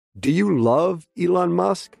Do you love Elon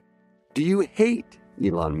Musk? Do you hate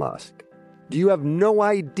Elon Musk? Do you have no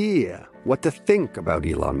idea what to think about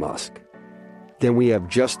Elon Musk? Then we have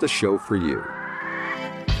just the show for you.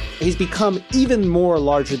 He's become even more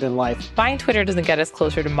larger than life. Buying Twitter doesn't get us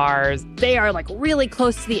closer to Mars. They are really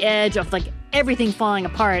close to the edge of everything falling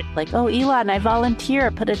apart. Oh, Elon, I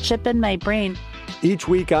volunteer. Put a chip in my brain. Each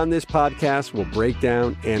week on this podcast, we'll break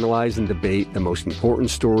down, analyze, and debate the most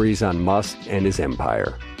important stories on Musk and his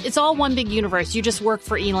empire. It's all one big universe. You just work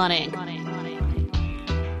for Elon Inc.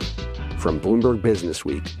 From Bloomberg Business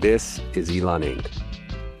Week, this is Elon Inc.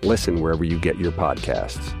 Listen wherever you get your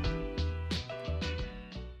podcasts.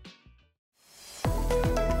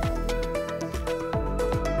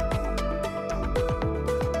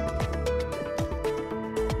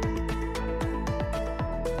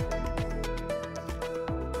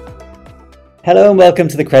 Hello and welcome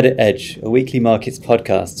to The Credit Edge, a weekly markets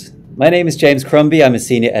podcast. My name is James Crombie. I'm a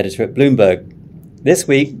senior editor at Bloomberg. This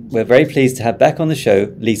week, we're very pleased to have back on the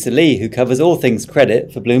show Lisa Lee, who covers all things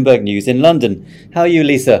credit for Bloomberg News in London. How are you,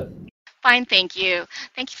 Lisa? Fine, thank you.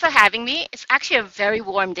 Thank you for having me. It's actually a very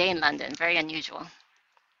warm day in London, very unusual.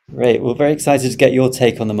 Great. Well, very excited to get your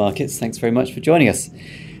take on the markets. Thanks very much for joining us.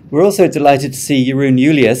 We're also delighted to see Jeroen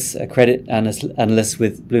Julius, a credit analyst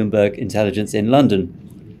with Bloomberg Intelligence in London.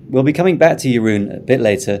 We'll be coming back to Jeroen a bit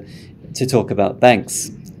later to talk about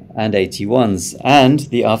banks and AT1s and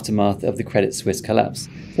the aftermath of the Credit Suisse collapse.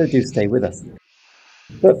 So do stay with us.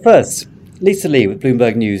 But first, Lisa Lee with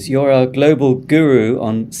Bloomberg News. You're our global guru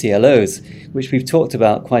on CLOs, which we've talked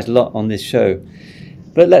about quite a lot on this show.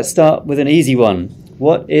 But let's start with an easy one.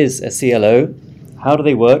 What is a CLO? How do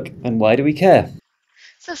they work? And why do we care?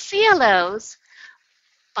 So CLOs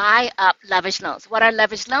buy up leveraged loans. What are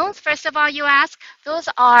leveraged loans? First of all, you ask, those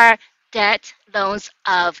are debt loans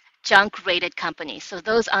of junk-rated companies, so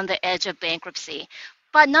those on the edge of bankruptcy,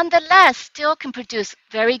 but nonetheless still can produce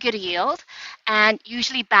very good yield and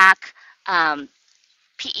usually back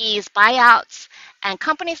PEs, buyouts, and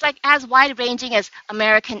companies as wide-ranging as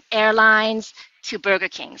American Airlines to Burger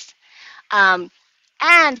King's.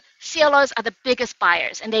 And CLOs are the biggest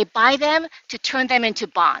buyers, and they buy them to turn them into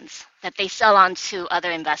bonds that they sell on to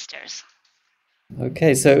other investors.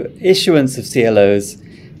 Okay, so issuance of CLOs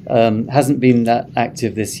hasn't been that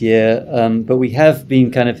active this year, but we have been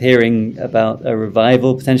kind of hearing about a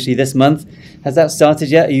revival potentially this month. Has that started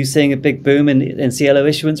yet? Are you seeing a big boom in CLO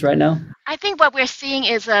issuance right now? I think what we're seeing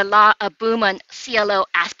is a boom on CLO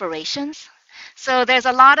aspirations. So there's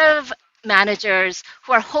a lot of managers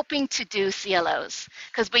who are hoping to do CLOs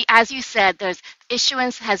because as you said, there's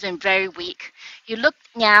issuance has been very weak. You look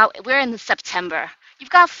now, we're in September.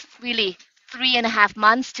 You've got really 3.5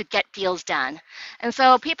 months to get deals done. And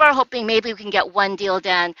so people are hoping maybe we can get one deal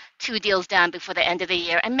done, 2 deals done before the end of the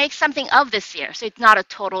year and make something of this year. So it's not a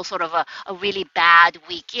total sort of a really bad,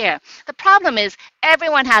 weak year. The problem is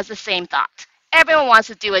everyone has the same thought. Everyone wants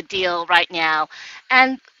to do a deal right now.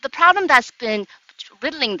 And the problem that's been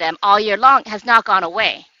riddling them all year long has not gone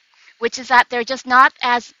away, which is that they're just not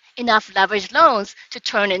as enough leveraged loans to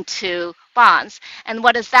turn into bonds. And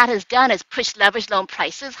what that has done is push leveraged loan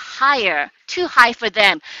prices higher, too high for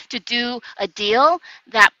them to do a deal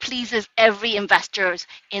that pleases every investor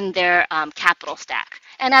in their capital stack.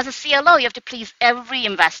 And as a CLO, you have to please every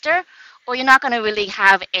investor, or you're not going to really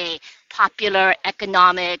have a popular,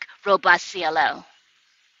 economic, robust CLO.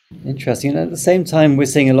 Interesting. And at the same time, we're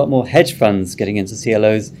seeing a lot more hedge funds getting into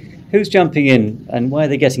CLOs. Who's jumping in and why are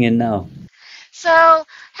they getting in now? So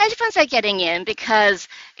hedge funds are getting in because,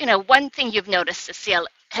 one thing you've noticed is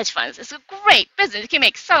hedge funds is a great business. You can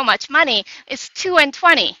make so much money. It's 2 and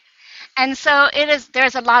 20. And so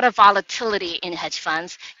there's a lot of volatility in hedge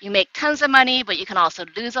funds. You make tons of money, but you can also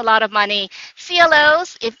lose a lot of money.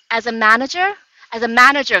 CLOs, as a manager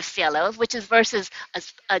of CLOs, which is versus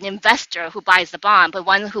an investor who buys the bond, but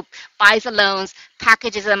one who buys the loans,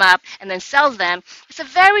 packages them up, and then sells them, it's a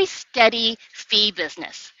very steady fee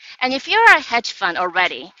business. And if you're a hedge fund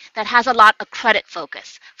already that has a lot of credit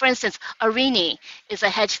focus, for instance, Arini is a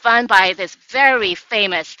hedge fund by this very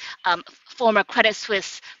famous former Credit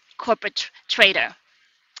Suisse corporate trader.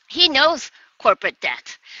 He knows corporate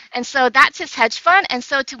debt. And so that's his hedge fund. And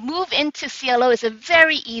so to move into CLO is a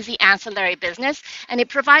very easy ancillary business. And it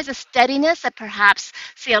provides a steadiness that perhaps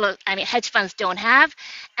hedge funds don't have.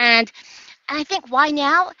 And I think why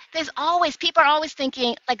now? People are always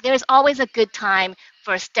thinking there's always a good time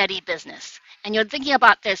for a steady business. And you're thinking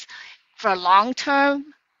about this for a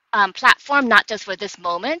long-term platform, not just for this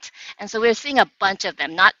moment. And so we're seeing a bunch of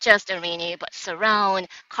them, not just Arini, but Cerrone,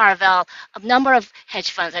 Carvel, a number of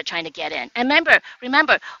hedge funds are trying to get in. And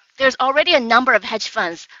remember, there's already a number of hedge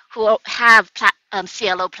funds who have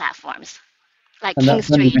CLO platforms, like And King that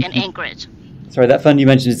fund you Street and mentioned, Anchorage. sorry, that fund you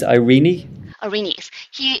mentioned is Irene? Arini's.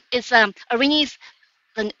 He is Arini's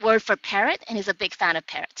the word for parrot, and he's a big fan of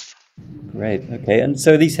parrots. Great. Okay. And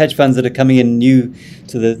so these hedge funds that are coming in new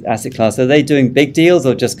to the asset class, are they doing big deals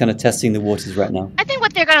or just kind of testing the waters right now? I think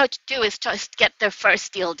what they're going to do is just get their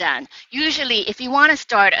first deal done. Usually, if you want to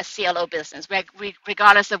start a CLO business,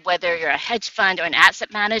 regardless of whether you're a hedge fund or an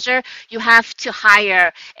asset manager, you have to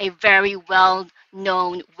hire a very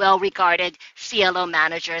well-known, well-regarded CLO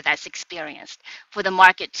manager that's experienced for the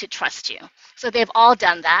market to trust you. So they've all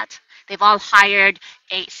done that. They've all hired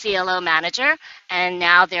a CLO manager, and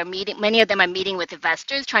now they're meeting. Many of them are meeting with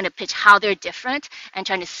investors, trying to pitch how they're different and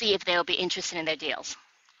trying to see if they'll be interested in their deals.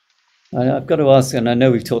 I've got to ask, and I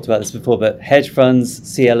know we've talked about this before, but hedge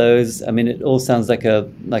funds, CLOs, I mean, it all sounds like a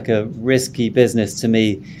risky business to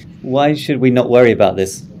me. Why should we not worry about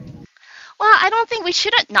this? Well, I don't think we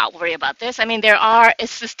shouldn't not worry about this. I mean, there are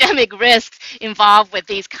systemic risks involved with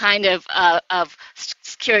these kind of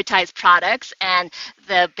securitized products, and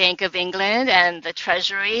the Bank of England and the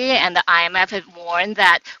Treasury and the IMF have warned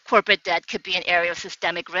that corporate debt could be an area of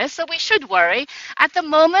systemic risk, so we should worry. At the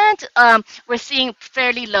moment, we're seeing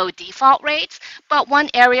fairly low default rates, but one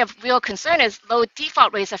area of real concern is low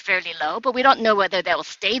default rates are fairly low, but we don't know whether they will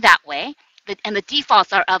stay that way. And the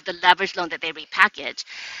defaults are of the leverage loan that they repackage.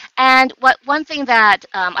 And one thing that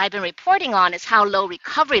I've been reporting on is how low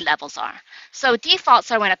recovery levels are. So defaults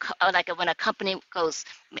are when a company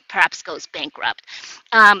perhaps goes bankrupt.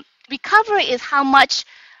 Recovery is how much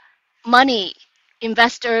money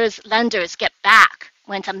investors, lenders get back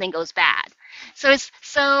when something goes bad.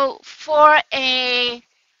 So for a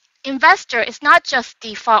investor, it's not just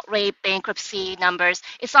default rate, bankruptcy numbers.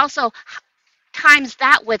 It's also times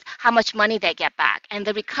that with how much money they get back. And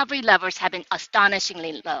the recovery levels have been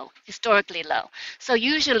astonishingly low, historically low. So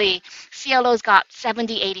usually CLOs got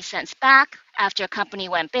 70, 80 cents back after a company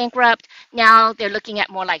went bankrupt. Now they're looking at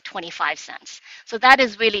more like 25 cents. So that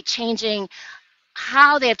is really changing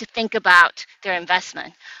how they have to think about their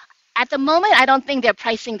investment. At the moment, I don't think they're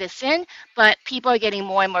pricing this in, but people are getting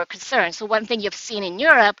more and more concerned. So one thing you've seen in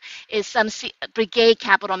Europe is some Brigade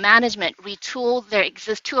Capital Management retool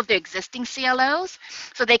two of their existing CLOs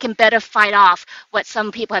so they can better fight off what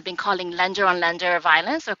some people have been calling lender-on-lender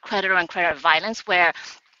violence or creditor-on-creditor violence, where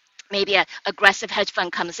maybe an aggressive hedge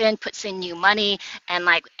fund comes in, puts in new money,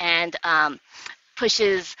 and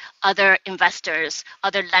pushes other investors,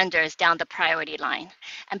 other lenders down the priority line.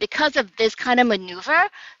 And because of this kind of maneuver,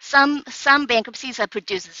 some bankruptcies have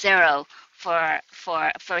produced zero for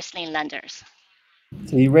first lien lenders.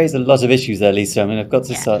 So you raised a lot of issues there, Lisa. I mean, I've got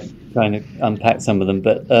to start trying to unpack some of them.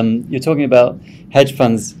 But you're talking about hedge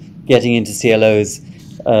funds getting into CLOs.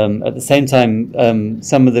 At the same time,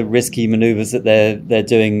 some of the risky maneuvers that they're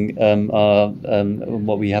doing are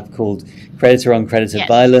what we have called creditor-on-creditor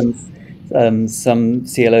violence. Some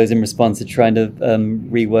CLOs, in response, are trying to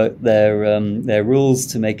rework their rules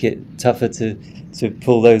to make it tougher to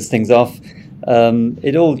pull those things off.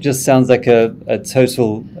 It all just sounds like a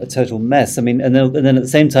total mess. I mean, and then at the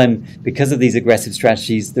same time, because of these aggressive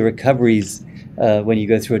strategies, the recoveries when you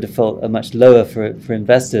go through a default are much lower for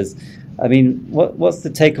investors. I mean, what's the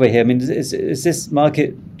takeaway here? I mean, is this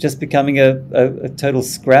market just becoming a total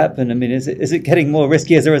scrap? And I mean, is it getting more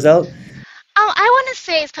risky as a result? I want to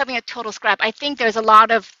say it's probably a total scrap. I think there's a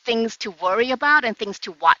lot of things to worry about and things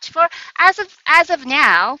to watch for. As of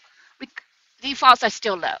now, defaults are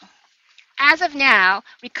still low. As of now,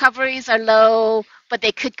 recoveries are low, but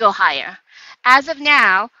they could go higher. As of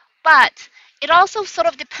now, but it also sort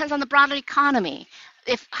of depends on the broader economy,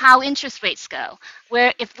 how interest rates go,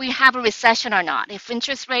 if we have a recession or not, if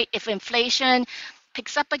inflation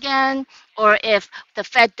picks up again, or if the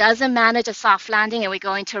Fed doesn't manage a soft landing and we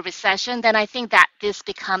go into a recession, then I think that this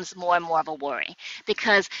becomes more and more of a worry.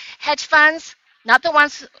 Because hedge funds,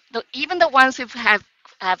 even the ones who have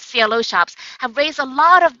CLO shops, have raised a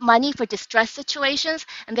lot of money for distress situations,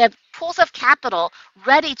 and they have pools of capital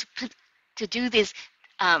ready to do these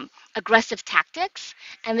aggressive tactics,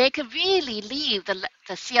 and they could really leave the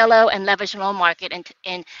CLO and leveraged loan market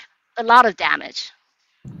in a lot of damage.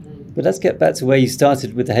 But let's get back to where you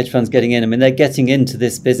started with the hedge funds getting in. I mean, they're getting into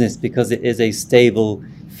this business because it is a stable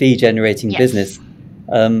fee-generating business.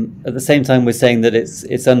 At the same time, we're saying that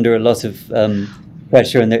it's under a lot of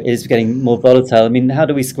pressure and it is getting more volatile. I mean, how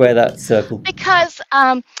do we square that circle? Because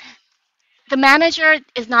the manager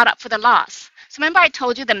is not up for the loss. So remember I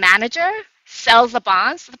told you the manager sells the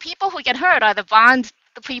bonds? The people who get hurt are the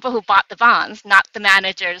people who bought the bonds, not the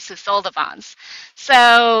managers who sold the bonds.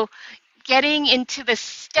 So getting into the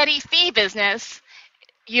steady fee business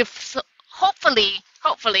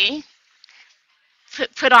hopefully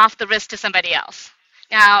put off the risk to somebody else.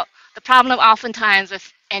 Now, the problem oftentimes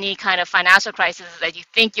with any kind of financial crisis is that you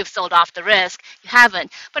think you've sold off the risk, you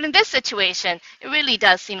haven't. But in this situation, it really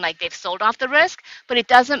does seem like they've sold off the risk, but it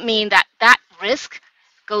doesn't mean that that risk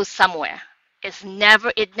goes somewhere. It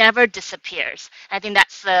never disappears. I think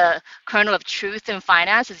that's the kernel of truth in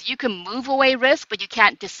finance is you can move away risk, but you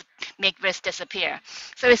can't make risk disappear.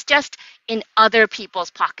 So it's just in other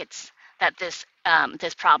people's pockets that this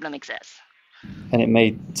problem exists. And it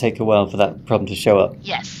may take a while for that problem to show up.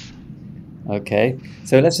 Yes. Okay,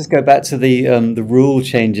 so let's just go back to the rule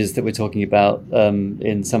changes that we're talking about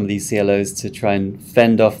in some of these CLOs to try and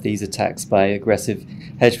fend off these attacks by aggressive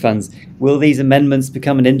hedge funds. Will these amendments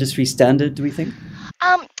become an industry standard, do we think?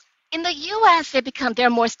 In the US, they're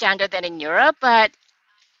more standard than in Europe, but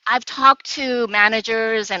I've talked to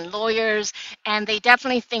managers and lawyers, and they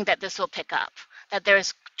definitely think that this will pick up, that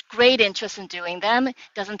there's great interest in doing them. It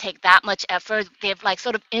doesn't take that much effort. They've like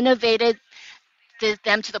sort of innovated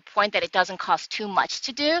them to the point that it doesn't cost too much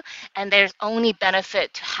to do, and there's only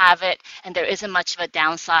benefit to have it, and there isn't much of a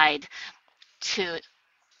downside to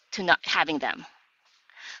not having them.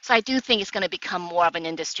 So I do think it's going to become more of an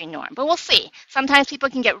industry norm, but we'll see. Sometimes people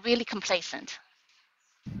can get really complacent.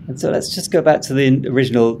 And so let's just go back to the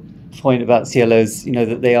original point about CLOs,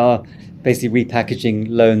 that they are basically repackaging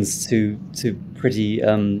loans to pretty,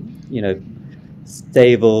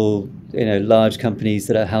 stable, large companies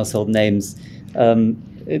that are household names.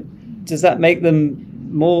 Does that make them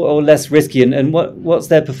more or less risky? And what's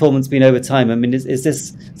their performance been over time? I mean, is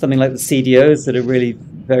this something like the CDOs that are really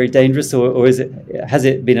very dangerous, or has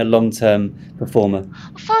it been a long-term performer?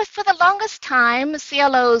 For the longest time,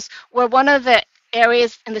 CLOs were one of the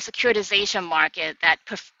areas in the securitization market that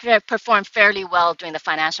performed fairly well during the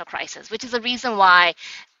financial crisis, which is the reason why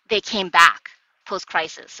they came back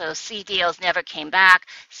post-crisis. So CDOs never came back,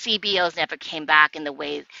 CBOs never came back in the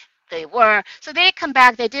way they were. So they did come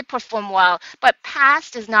back, they did perform well, but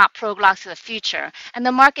past is not prologue to the future. And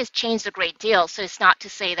the market's changed a great deal, so it's not to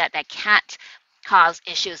say that that can't cause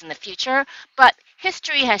issues in the future, but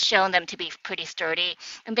history has shown them to be pretty sturdy,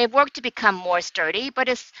 and they've worked to become more sturdy, but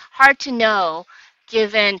it's hard to know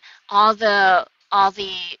given all the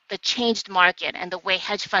changed market and the way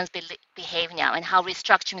hedge funds behave now and how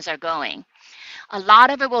restructurings are going. A lot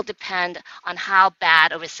of it will depend on how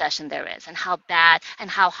bad a recession there is and how bad and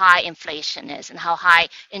how high inflation is and how high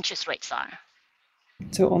interest rates are.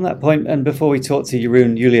 So on that point, and before we talk to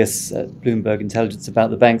Jeroen Julius at Bloomberg Intelligence about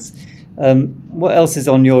the banks, what else is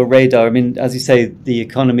on your radar? I mean, as you say, the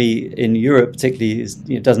economy in Europe particularly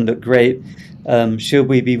doesn't look great. Should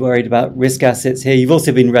we be worried about risk assets here? You've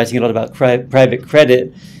also been writing a lot about private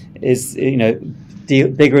credit. Is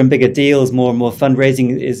bigger and bigger deals, more and more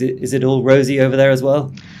fundraising? Is it all rosy over there as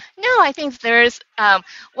well? No, I think there's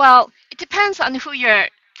it depends on who you're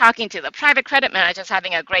talking to. The private credit managers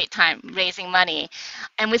having a great time raising money,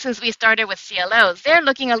 and since we started with CLOs, they're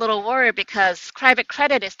looking a little worried because private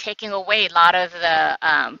credit is taking away a lot of the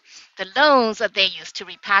loans that they used to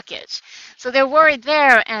repackage. So they're worried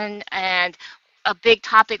there, and a big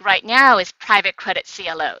topic right now is private credit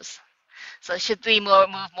CLOs. So should we move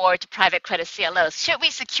more to private credit CLOs? Should we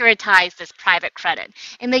securitize this private credit?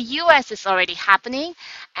 In the US, it's already happening,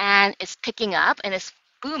 and it's picking up, and it's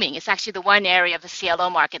booming. It's actually the one area of the CLO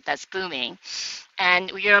market that's booming.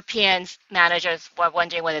 And European managers were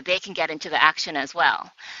wondering whether they can get into the action as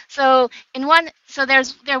well. So there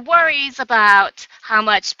are worries about how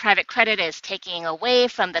much private credit is taking away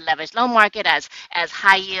from the leveraged loan market as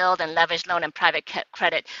high yield and leveraged loan and private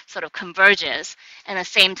credit sort of converges. And at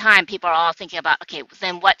the same time, people are all thinking about, okay,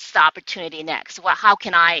 then what's the opportunity next? How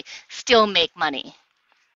can I still make money?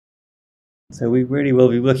 So we really will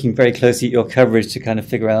be looking very closely at your coverage to kind of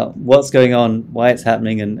figure out what's going on, why it's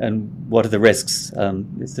happening, and what are the risks.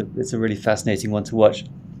 It's a really fascinating one to watch.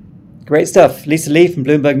 Great stuff. Lisa Lee from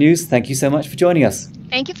Bloomberg News, thank you so much for joining us.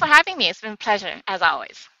 Thank you for having me. It's been a pleasure, as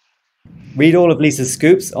always. Read all of Lisa's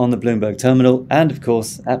scoops on the Bloomberg terminal and, of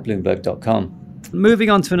course, at Bloomberg.com. Moving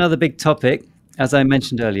on to another big topic, as I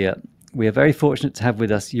mentioned earlier, we are very fortunate to have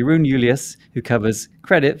with us Jeroen Julius, who covers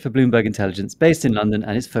credit for Bloomberg Intelligence, based in London,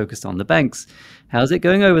 and is focused on the banks. How's it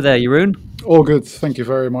going over there, Jeroen? All good. Thank you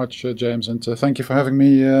very much, James, and thank you for having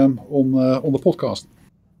me on the podcast.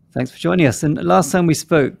 Thanks for joining us. And last time we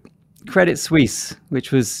spoke, Credit Suisse,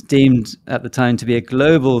 which was deemed at the time to be a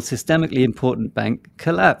global, systemically important bank,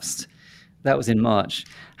 collapsed. That was in March.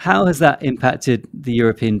 How has that impacted the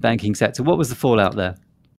European banking sector? What was the fallout there?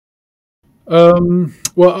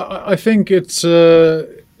 Well, I think it's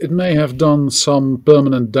it may have done some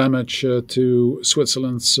permanent damage to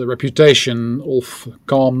Switzerland's reputation of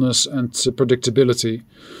calmness and predictability.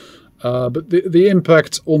 But the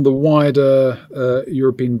impact on the wider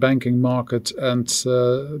European banking market and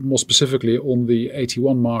more specifically on the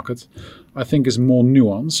AT1 market, I think is more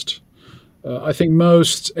nuanced. I think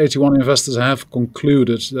most AT1 investors have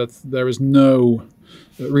concluded that there is no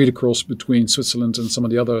read across between Switzerland and some of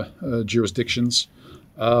the other jurisdictions.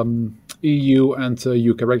 EU and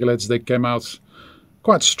UK regulators, they came out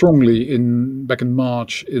quite strongly back in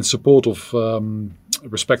March in support of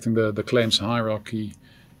respecting the claims hierarchy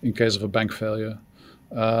in case of a bank failure.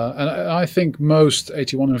 And I think most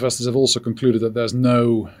AT1 investors have also concluded that there's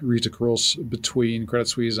no read across between Credit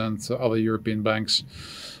Suisse and other European banks.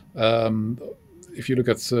 If you look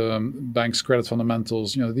at banks' credit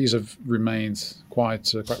fundamentals, these have remained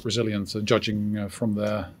quite resilient, judging from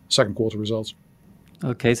their second quarter results.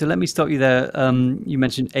 Okay, so let me stop you there. You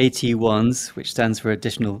mentioned AT1s, which stands for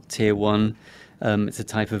Additional Tier 1. It's a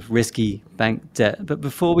type of risky bank debt. But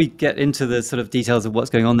before we get into the sort of details of what's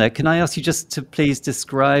going on there, can I ask you just to please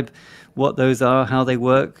describe what those are, how they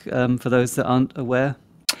work, for those that aren't aware?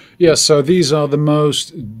 Yes, so these are the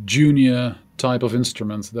most junior type of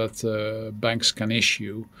instruments that banks can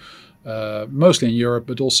issue, mostly in Europe,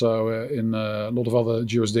 but also in a lot of other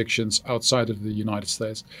jurisdictions outside of the United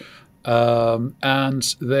States.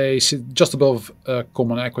 And they sit just above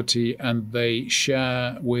common equity, and they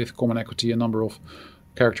share with common equity a number of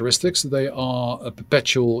characteristics. They are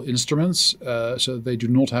perpetual instruments, so they do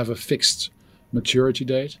not have a fixed maturity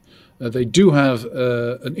date. They do have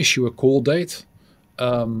an issuer call date,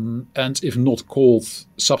 and if not called,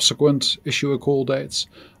 subsequent issuer call dates,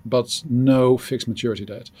 but no fixed maturity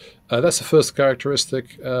date. That's the first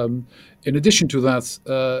characteristic. In addition to that,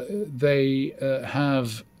 they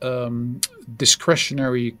have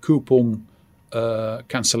discretionary coupon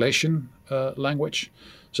cancellation language.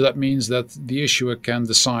 So that means that the issuer can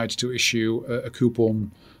decide to issue a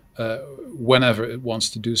coupon whenever it wants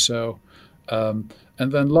to do so. And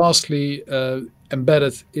then lastly,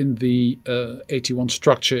 embedded in the AT1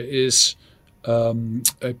 structure is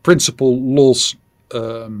a principal loss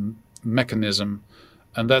mechanism.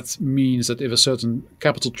 And that means that if a certain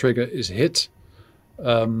capital trigger is hit,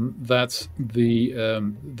 that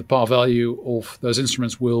the par value of those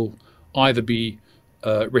instruments will either be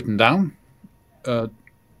written down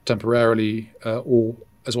temporarily, or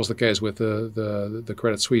as was the case with the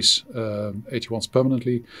Credit Suisse AT1s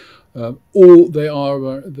permanently, or they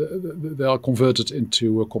are converted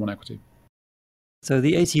into common equity. So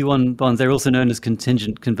the AT1 bonds, they're also known as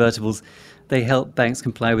contingent convertibles. They help banks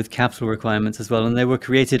comply with capital requirements as well, and they were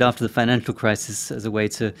created after the financial crisis as a way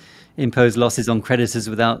to impose losses on creditors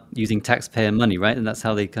without using taxpayer money, right? And that's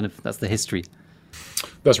how that's the history.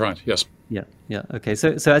 That's right, yes. Yeah. Okay,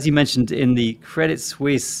 so as you mentioned, in the Credit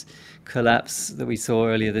Suisse collapse that we saw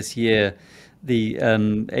earlier this year, the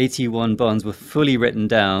AT1 bonds were fully written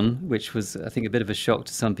down, which was, I think, a bit of a shock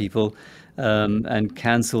to some people, and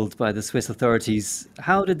cancelled by the Swiss authorities.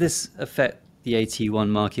 How did this affect the AT1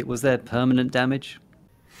 market? Was there permanent damage?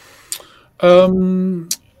 Well,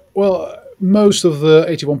 most of the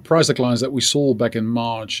AT1 price declines that we saw back in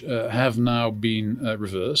March have now been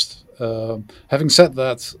reversed. Having said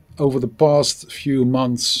that, over the past few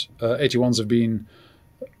months, AT1s have been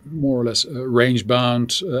more or less range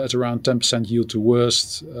bound at around 10% yield to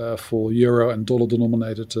worst for euro and dollar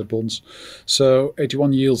denominated bonds. So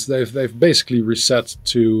AT1 yields, they've basically reset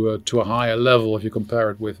to a higher level if you compare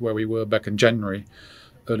it with where we were back in January,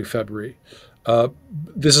 early February.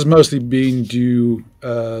 This has mostly been due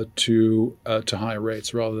to higher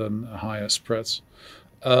rates rather than higher spreads.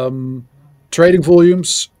 Trading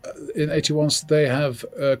volumes in AT1s, they have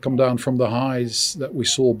come down from the highs that we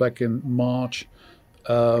saw back in March.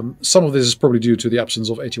 Some of this is probably due to the absence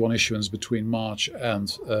of AT1 issuance between March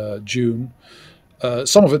and June.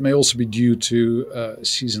 Some of it may also be due to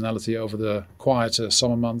seasonality over the quieter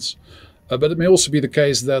summer months. But it may also be the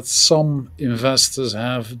case that some investors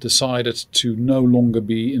have decided to no longer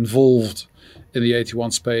be involved in the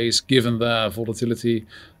AT1 space, given their volatility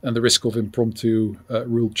and the risk of impromptu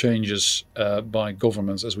rule changes by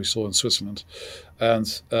governments, as we saw in Switzerland.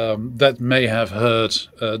 And that may have hurt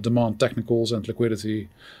demand technicals and liquidity,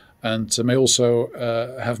 and may also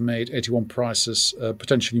have made AT1 prices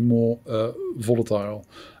potentially more volatile.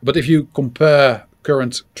 But if you compare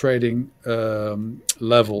current trading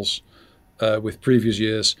levels with previous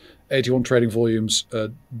years, AT1 trading volumes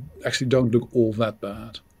actually don't look all that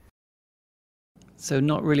bad. So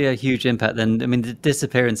not really a huge impact then. I mean, the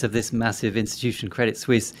disappearance of this massive institution, Credit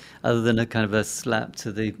Suisse, other than a kind of a slap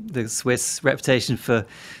to the Swiss reputation for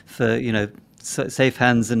safe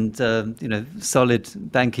hands and solid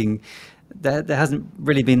banking, there hasn't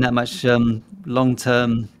really been that much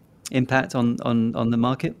long-term impact on the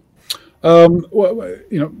market. Well,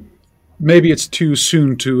 maybe it's too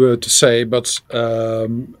soon to say, but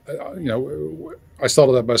I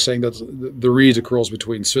started that by saying that the read across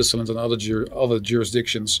between Switzerland and other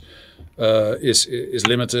jurisdictions is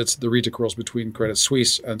limited. The read across between Credit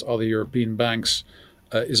Suisse and other European banks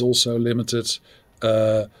is also limited.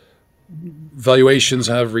 Valuations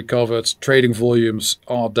have recovered. Trading volumes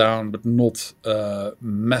are down, but not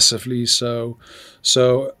massively so.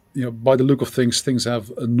 So, by the look of things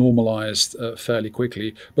have normalized fairly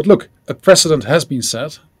quickly. But look, a precedent has been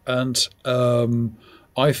set, and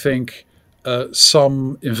I think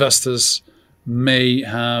some investors may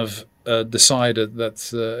have decided that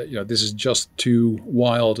this is just too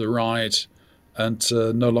wild a ride, and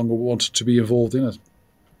no longer want to be involved in it.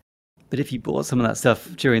 But if you bought some of that stuff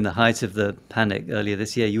during the height of the panic earlier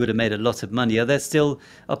this year, you would have made a lot of money. Are there still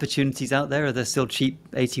opportunities out there? Are there still cheap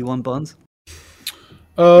AT1 bonds?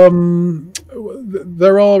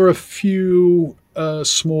 There are a few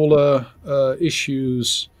smaller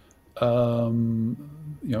issues,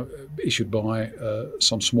 issued by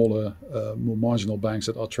some smaller, more marginal banks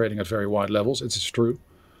that are trading at very wide levels. It is true.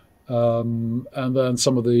 And then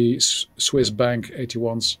some of the Swiss bank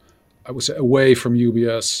AT1s, I would say away from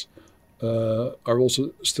UBS, are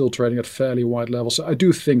also still trading at fairly wide levels. So I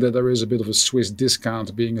do think that there is a bit of a Swiss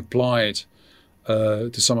discount being applied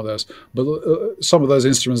to some of those. But some of those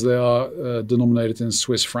instruments, they are denominated in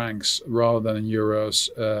Swiss francs rather than in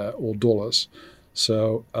euros or dollars.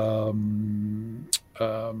 So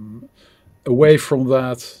away from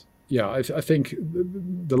that, I think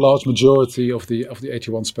the large majority of the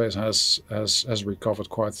AT1 space has recovered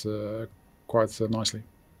quite nicely.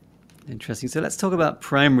 Interesting. So let's talk about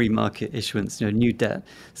primary market issuance, new debt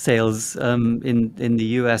sales. In the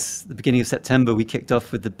US, the beginning of September, we kicked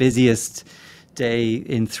off with the busiest day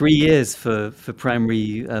in 3 years for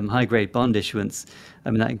primary high-grade bond issuance. I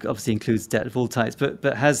mean, that obviously includes debt of all types, but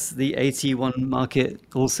has the AT1 market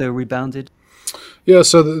also rebounded? Yeah,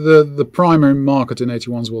 so the primary market in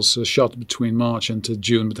AT1s was shut between March and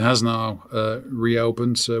June, but has now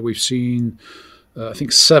reopened. So we've seen I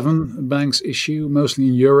think 7 banks issue, mostly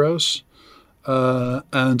in euros.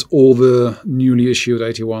 And all the newly issued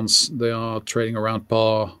AT1s, they are trading around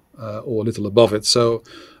par or a little above it. So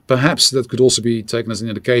perhaps that could also be taken as an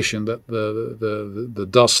indication that the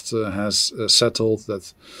dust has settled,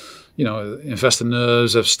 that investor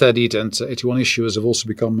nerves have steadied, and AT1 issuers have also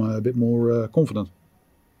become a bit more confident.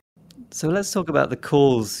 So let's talk about the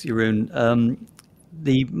calls, Jeroen.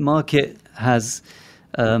 The market has,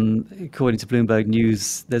 according to Bloomberg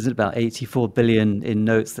News, there's about 84 billion in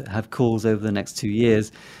notes that have calls over the next 2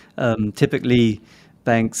 years. Typically,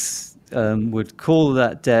 banks would call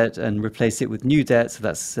that debt and replace it with new debt. So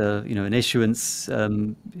that's an issuance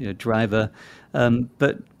driver.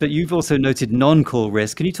 But you've also noted non-call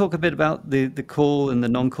risk. Can you talk a bit about the call and the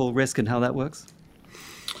non-call risk and how that works?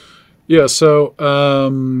 Yeah, so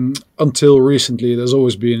until recently, there's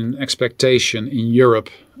always been an expectation in Europe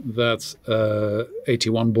that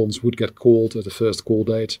AT1 bonds would get called at the first call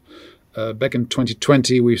date. Back in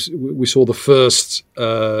 2020, we saw the first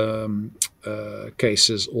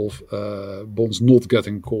cases of bonds not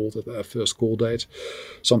getting called at their first call date.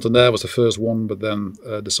 Santander was the first one, but then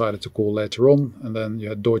decided to call later on. And then you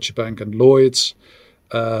had Deutsche Bank and Lloyds.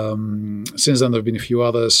 Since then, there have been a few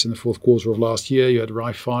others. In the fourth quarter of last year, you had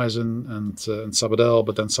Raiffeisen and Sabadell,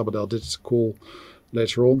 but then Sabadell did call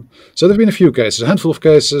later on. So there have been a few cases, a handful of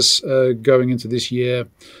cases going into this year.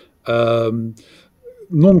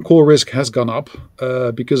 Non-call risk has gone up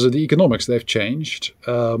because of the economics. They've changed.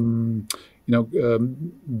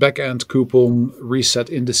 Back-end coupon reset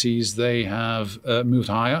indices, they have moved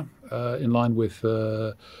higher in line with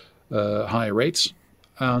higher rates.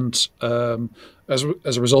 And as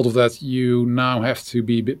a result of that, you now have to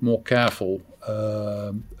be a bit more careful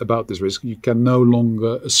about this risk. You can no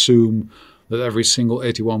longer assume that every single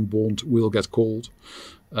AT1 bond will get called.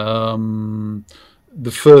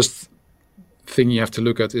 The first thing you have to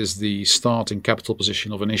look at is the starting capital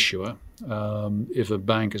position of an issuer. If a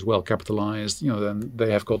bank is well capitalized, then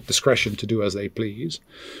they have got discretion to do as they please.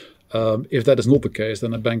 If that is not the case,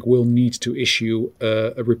 then a bank will need to issue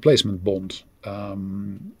a replacement bond.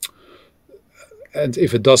 And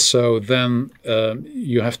if it does so, then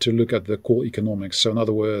you have to look at the call economics. So in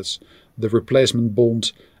other words, the replacement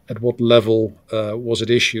bond, at what level was it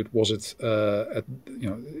issued? Was it at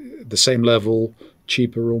the same level,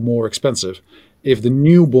 cheaper or more expensive? If the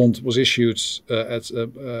new bond was issued at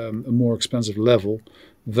a more expensive level,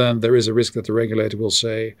 then there is a risk that the regulator will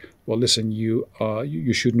say, well, listen, you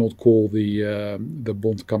should not call the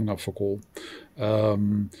bond coming up for call.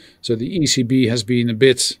 So the ECB has been a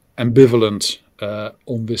bit ambivalent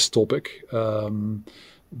on this topic.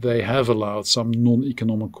 They have allowed some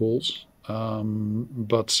non-economic calls,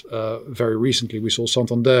 but very recently we saw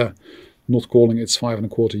Santander not calling its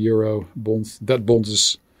 €5.25 bond. That bond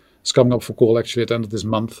is coming up for call actually at the end of this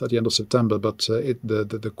month, at the end of September, but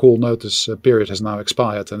the call notice period has now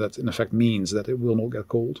expired, and that in effect means that it will not get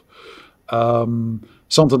called.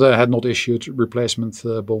 Santander had not issued replacement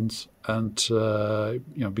bonds, and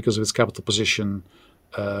because of its capital position,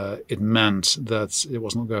 it meant that it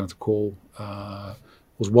was not going to call.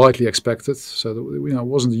 Was widely expected, so it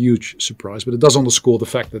wasn't a huge surprise, but it does underscore the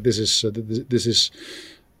fact that this is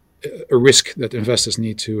a risk that investors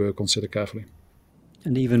need to consider carefully.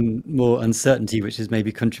 And even more uncertainty, which is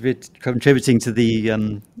maybe contributing to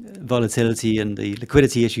the volatility and the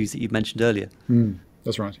liquidity issues that you mentioned earlier.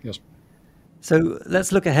 That's right, yes. So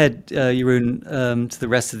let's look ahead, Jeroen, to the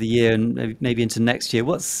rest of the year and maybe into next year.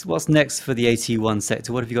 What's next for the AT1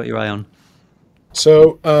 sector? What have you got your eye on?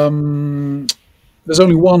 So there's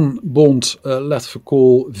only one bond left for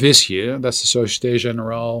call this year. That's the Société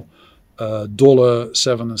Générale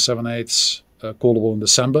 $7 7/8 callable in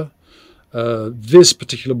December. This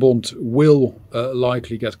particular bond will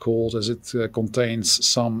likely get called as it contains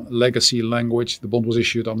some legacy language. The bond was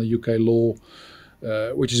issued under UK law,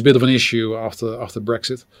 which is a bit of an issue after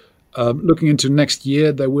Brexit. Looking into next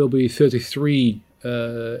year, there will be 33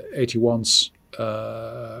 AT1s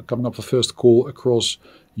coming up for first call across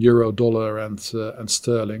euro, dollar, and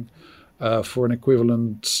sterling for an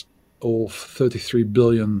equivalent of $33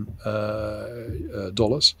 billion.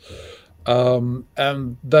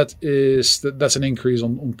 And that's an increase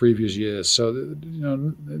on previous years. So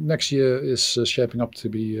next year is shaping up to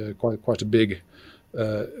be quite a big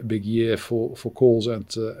year for calls and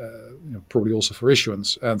probably also for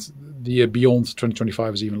issuance. And the year beyond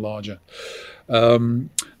 2025 is even larger.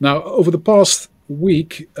 Now, over the past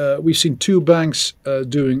week, we've seen two banks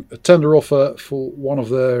doing a tender offer for one of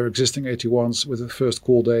their existing AT1s with a first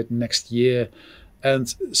call date next year,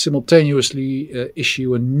 and simultaneously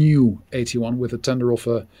issue a new AT1 with a tender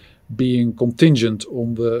offer being contingent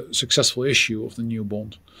on the successful issue of the new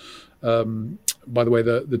bond. By the way,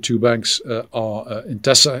 the two banks are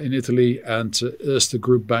Intesa in Italy and Erste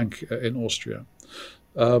Group Bank in Austria.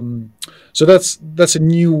 So that's a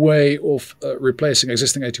new way of replacing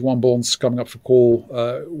existing AT1 bonds coming up for call,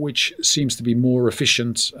 which seems to be more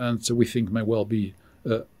efficient and we think may well be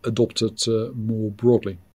adopted more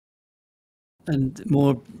broadly. And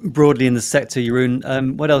more broadly in the sector,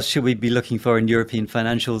 Jeroen, what else should we be looking for in European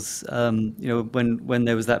financials? When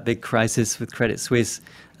there was that big crisis with Credit Suisse,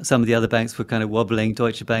 some of the other banks were kind of wobbling.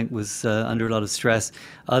 Deutsche Bank was under a lot of stress.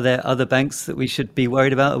 Are there other banks that we should be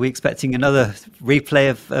worried about? Are we expecting another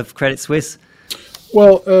replay of Credit Suisse?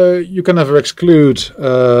 Well, you can never exclude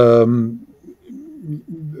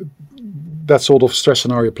that sort of stress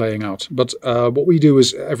scenario playing out. But what we do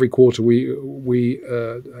is every quarter we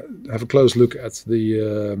have a close look at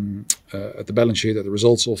the balance sheet, at the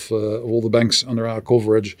results of all the banks under our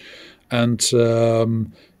coverage, and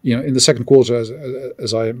in the second quarter,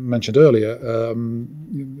 as I mentioned earlier,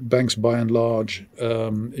 banks by and large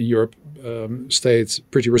in Europe stayed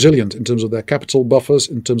pretty resilient in terms of their capital buffers,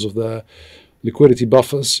 in terms of their liquidity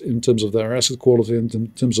buffers, in terms of their asset quality, and in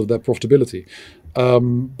terms of their profitability.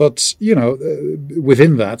 But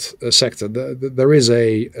within that sector, there is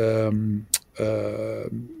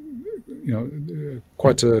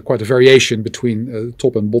quite a variation between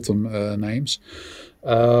top and bottom names.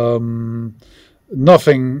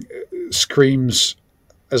 Nothing screams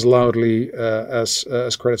as loudly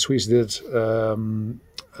as Credit Suisse did, in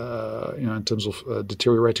terms of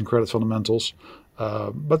deteriorating credit fundamentals.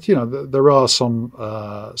 But there are some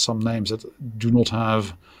names that do not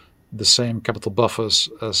have the same capital buffers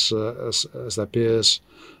as their peers,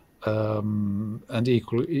 and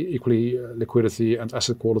equally liquidity and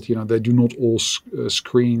asset quality. They do not all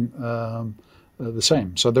screen the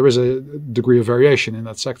same. So there is a degree of variation in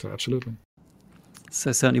that sector, absolutely.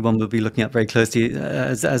 So certainly one we'll be looking at very closely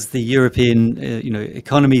as the European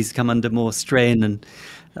economies come under more strain, and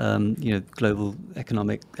global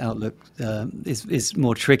economic outlook is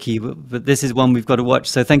more tricky. But this is one we've got to watch.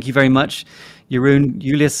 So thank you very much, Jeroen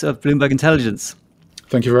Julius of Bloomberg Intelligence.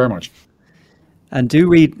 Thank you very much. And do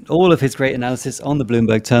read all of his great analysis on the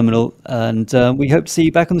Bloomberg terminal. And we hope to see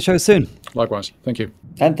you back on the show soon. Likewise. Thank you.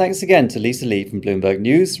 And thanks again to Lisa Lee from Bloomberg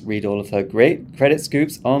News. Read all of her great credit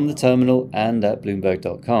scoops on the terminal and at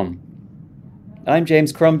Bloomberg.com. I'm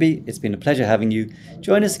James Crombie. It's been a pleasure having you.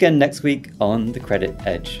 Join us again next week on The Credit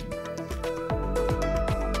Edge.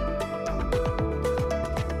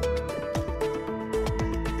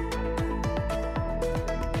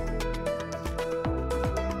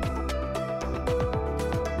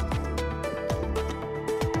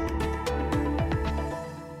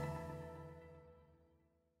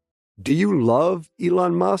 Do you love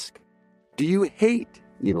Elon Musk? Do you hate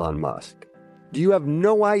Elon Musk? Do you have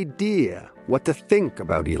no idea what to think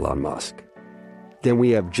about Elon Musk? Then we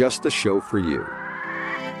have just the show for you.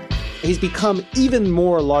 He's become even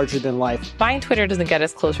more larger than life. Buying Twitter doesn't get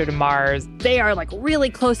us closer to Mars. They are like really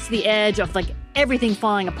close to the edge of like everything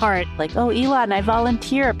falling apart. Like, oh, Elon, I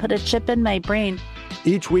volunteer. Put a chip in my brain.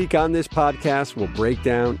 Each week on this podcast, we'll break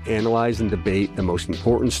down, analyze, and debate the most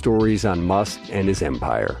important stories on Musk and his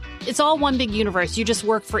empire. It's all one big universe. You just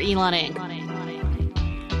work for Elon Inc.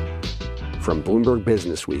 From Bloomberg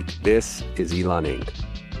Businessweek, this is Elon Inc.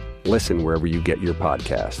 Listen wherever you get your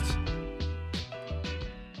podcasts.